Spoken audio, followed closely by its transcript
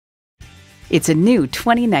It's a new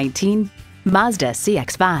 2019 Mazda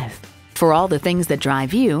CX-5. For all the things that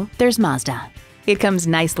drive you, there's Mazda. It comes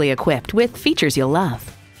nicely equipped with features you'll love.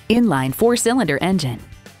 Inline 4-cylinder engine,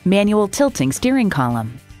 manual tilting steering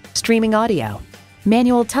column, streaming audio,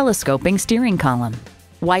 manual telescoping steering column,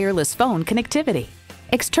 wireless phone connectivity,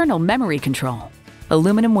 external memory control,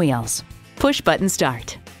 aluminum wheels, push-button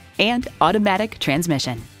start, and automatic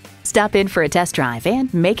transmission. Stop in for a test drive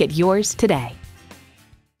and make it yours today.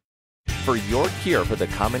 For your cure for the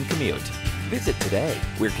common commute, visit today.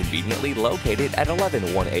 We're conveniently located at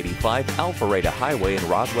 11185 Alpharetta Highway in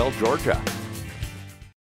Roswell, Georgia.